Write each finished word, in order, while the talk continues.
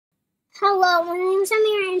Hello, my name is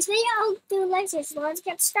Amir, and today I'll do Lexia, so let's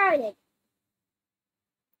get started.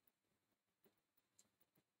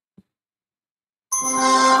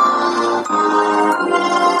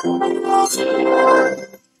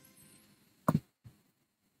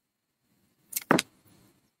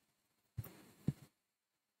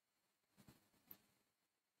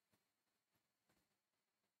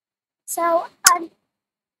 So,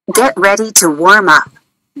 Get ready to warm up.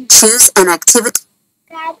 Choose an activity.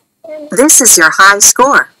 This is your high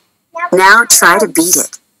score. Now try to beat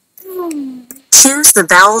it. Choose the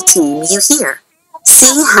vowel team you hear.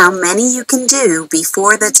 See how many you can do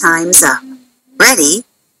before the time's up. Ready?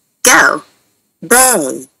 Go.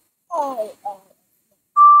 Bay.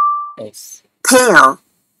 Pale.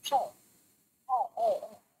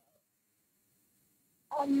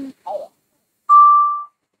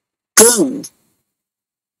 Ging.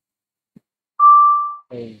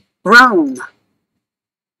 Roam.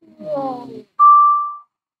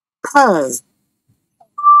 Pay.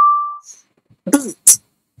 Beat.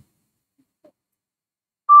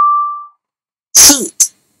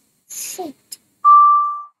 Cheat.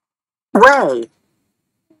 Way.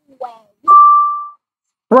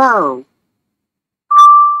 Woe.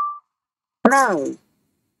 May.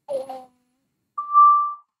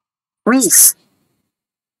 Reef.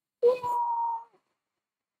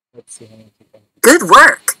 Good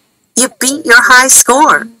work. You beat your high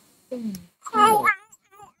score.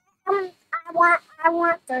 I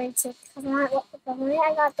want 32.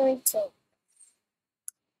 I got 32.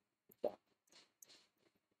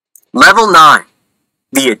 Level 9.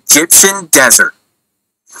 The Egyptian Desert.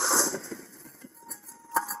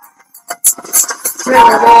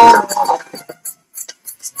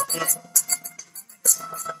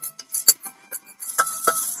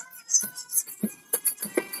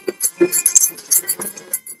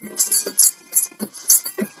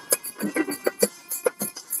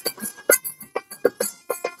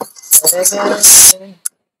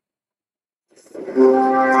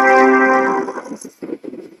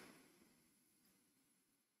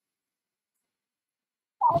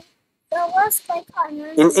 So let's click on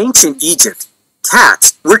In ancient Egypt,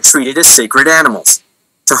 cats were treated as sacred animals.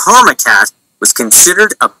 To harm a cat was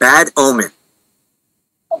considered a bad omen.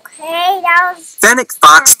 Okay, that was... Fennec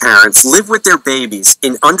fox parents live with their babies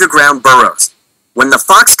in underground burrows. When the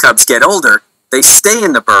fox cubs get older, they stay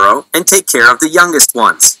in the burrow and take care of the youngest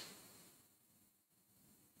ones.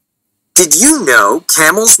 Did you know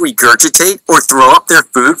camels regurgitate or throw up their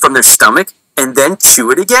food from their stomach and then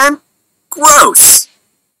chew it again? Gross!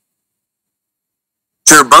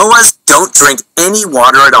 Jerboas don't drink any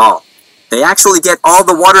water at all. They actually get all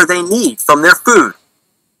the water they need from their food.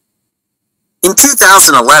 In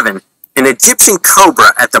 2011, an Egyptian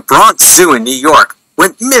cobra at the Bronx Zoo in New York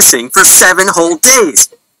went missing for 7 whole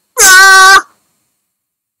days. Ah!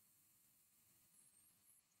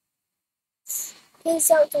 Okay,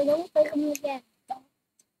 so don't click on me again.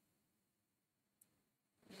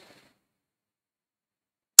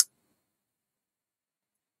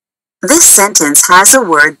 This sentence has a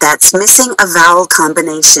word that's missing a vowel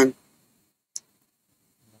combination.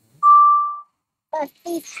 The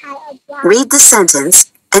thief had a black... Read the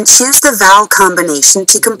sentence and choose the vowel combination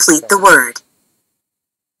to complete the word.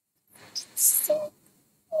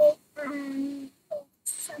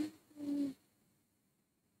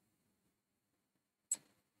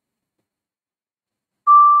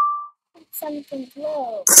 Something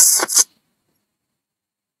blue.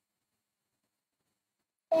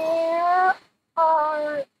 There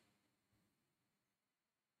are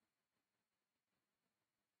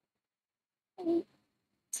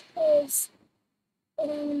kids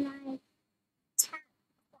in my cat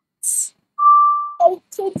class. 8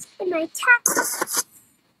 kids in my cat class.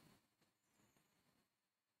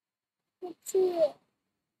 2,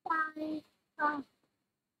 5,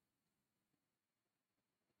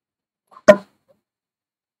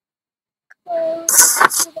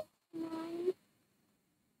 close to the line.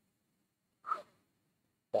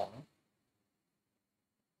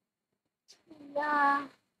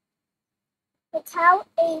 The cow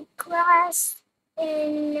ate grass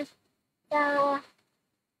in the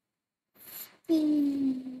field.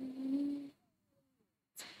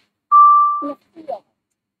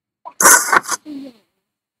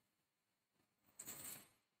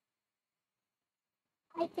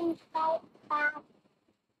 I think that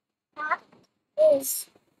is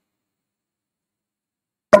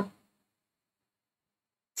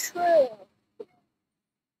true.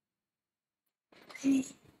 Okay.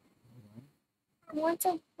 I want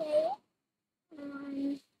to play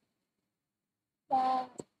on the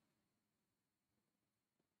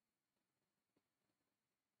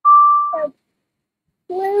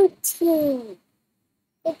routine.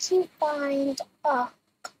 Did you find a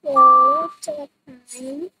clue to the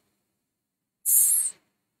crime?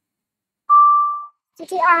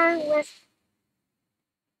 Stick it on with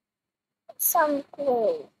some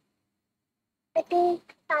glue. I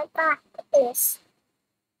think that is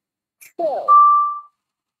true.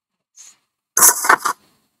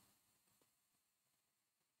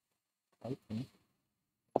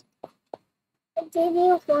 Did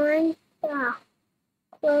you find the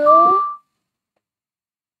clue?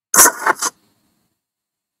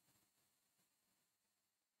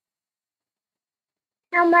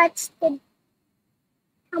 How much did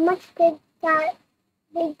that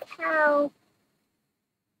big cow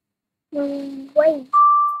weigh?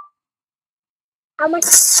 How much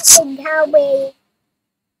did that big cow weigh?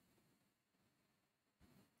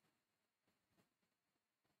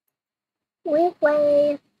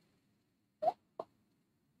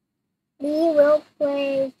 We will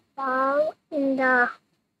play ball in the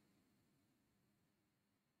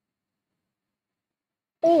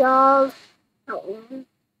field.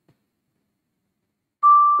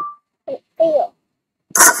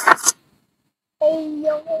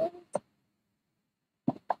 Field.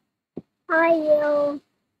 I will.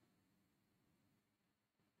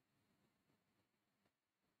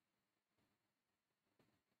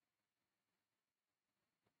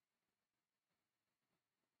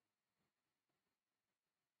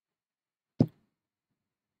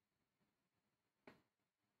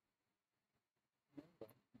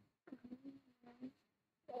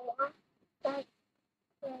 That's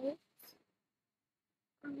great.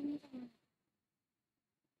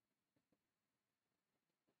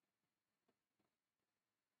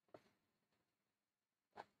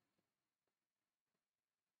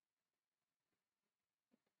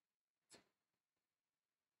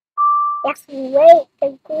 Yes, weight the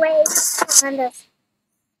grapes on the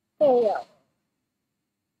scale.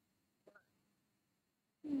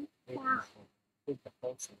 Wow.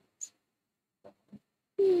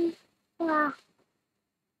 Wow.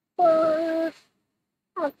 For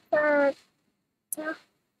about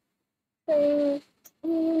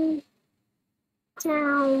 13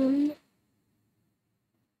 down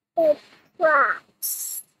it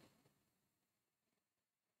drops.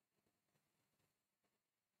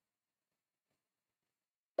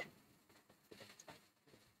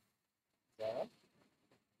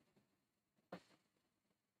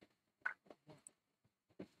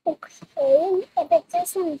 Okay, if it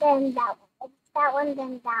doesn't, then that one. If it's that one,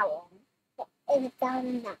 then that one. If it's that one,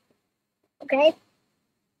 then that one. Okay?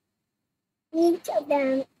 Each of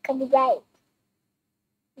them could be right.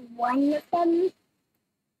 One of them.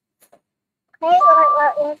 Okay,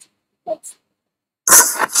 let's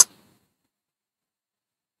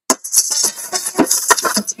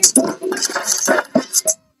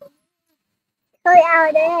put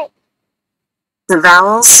out it. The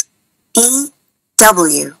vowels E,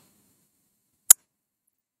 W.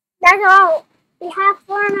 That's all we have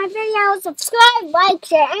for my videos. Subscribe, like,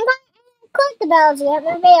 share, and click the bell to get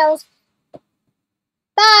my videos.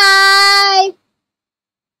 Bye!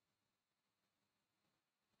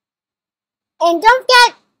 And don't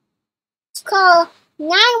forget to call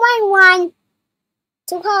 911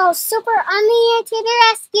 to call Super Unlimited to the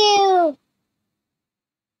rescue.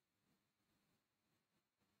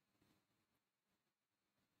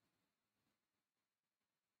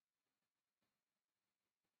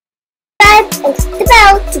 And click the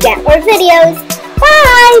bell to get more videos.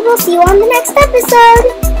 Bye! We'll see you on the next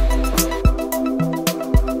episode.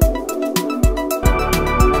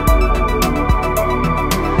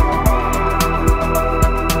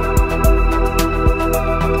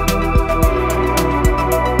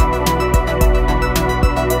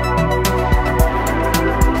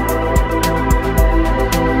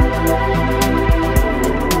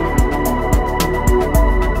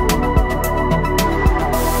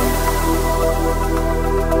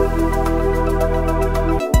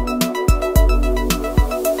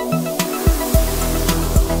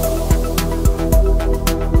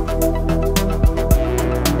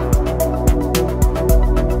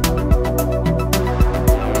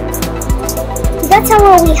 That's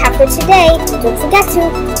all we have for today. Don't forget to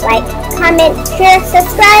like, comment, share,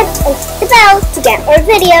 subscribe, and click the bell to get more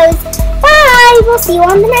videos. Bye! We'll see you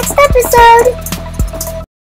on the next episode.